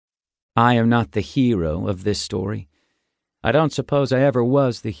I am not the hero of this story. I don't suppose I ever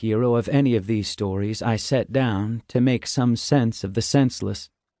was the hero of any of these stories I set down to make some sense of the senseless.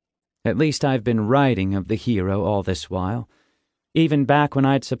 At least I've been writing of the hero all this while, even back when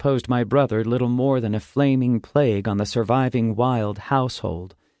I'd supposed my brother little more than a flaming plague on the surviving wild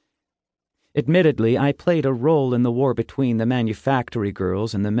household. Admittedly, I played a role in the war between the manufactory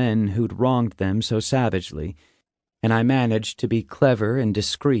girls and the men who'd wronged them so savagely, and I managed to be clever and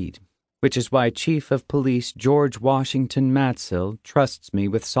discreet, which is why Chief of Police George Washington Matzel trusts me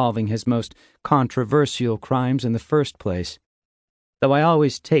with solving his most controversial crimes in the first place. Though I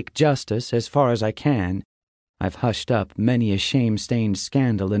always take justice as far as I can, I've hushed up many a shame-stained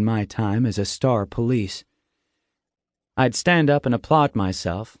scandal in my time as a star police. I'd stand up and applaud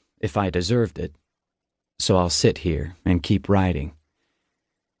myself if I deserved it. So I'll sit here and keep writing.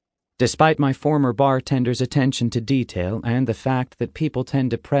 Despite my former bartender's attention to detail and the fact that people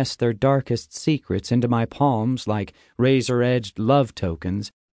tend to press their darkest secrets into my palms like razor-edged love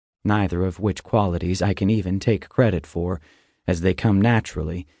tokens, neither of which qualities I can even take credit for, as they come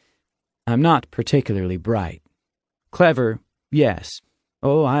naturally, I'm not particularly bright. Clever, yes.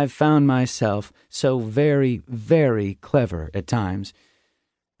 Oh, I've found myself so very, very clever at times.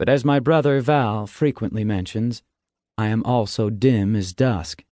 But as my brother Val frequently mentions, I am also dim as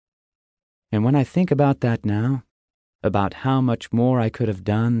dusk. And when I think about that now, about how much more I could have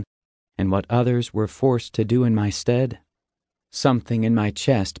done, and what others were forced to do in my stead, something in my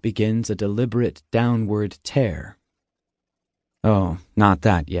chest begins a deliberate downward tear. Oh, not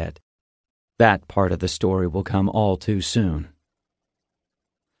that yet. That part of the story will come all too soon.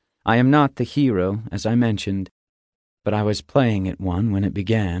 I am not the hero, as I mentioned, but I was playing at one when it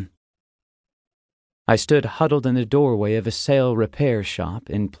began. I stood huddled in the doorway of a sail repair shop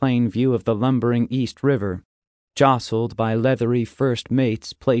in plain view of the lumbering East River, jostled by leathery first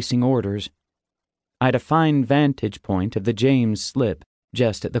mates placing orders. I'd a fine vantage point of the James Slip,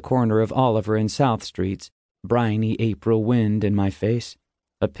 just at the corner of Oliver and South Streets, briny April wind in my face,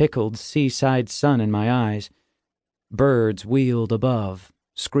 a pickled seaside sun in my eyes. Birds wheeled above,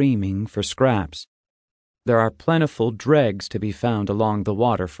 screaming for scraps. There are plentiful dregs to be found along the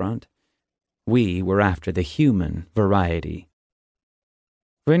waterfront. We were after the human variety.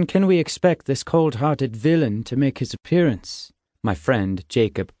 "When can we expect this cold-hearted villain to make his appearance?" my friend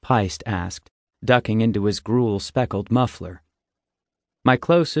Jacob Peist asked, ducking into his gruel-speckled muffler. My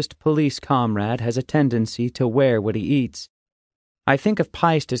closest police comrade has a tendency to wear what he eats. I think of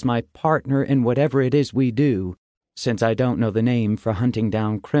Peist as my partner in whatever it is we do, since I don't know the name for hunting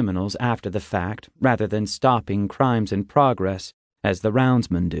down criminals after the fact rather than stopping crimes in progress, as the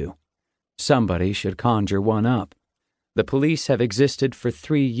roundsmen do. Somebody should conjure one up. The police have existed for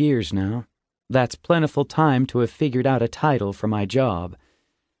 3 years now. That's plentiful time to have figured out a title for my job.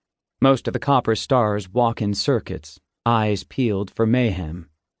 Most of the copper stars walk in circuits, eyes peeled for mayhem.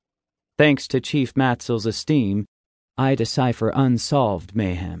 Thanks to Chief Matzel's esteem, I decipher unsolved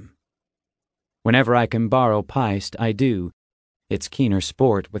mayhem. Whenever I can borrow Peist, I do. It's keener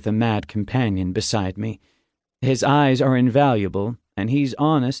sport with a mad companion beside me. His eyes are invaluable, and he's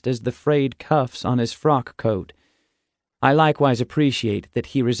honest as the frayed cuffs on his frock coat. I likewise appreciate that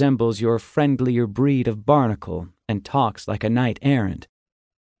he resembles your friendlier breed of barnacle and talks like a knight-errant.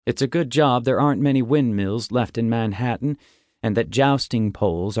 It's a good job there aren't many windmills left in Manhattan, and that jousting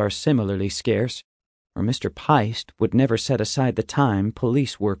poles are similarly scarce, or Mr. Peist would never set aside the time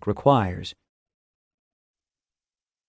police work requires.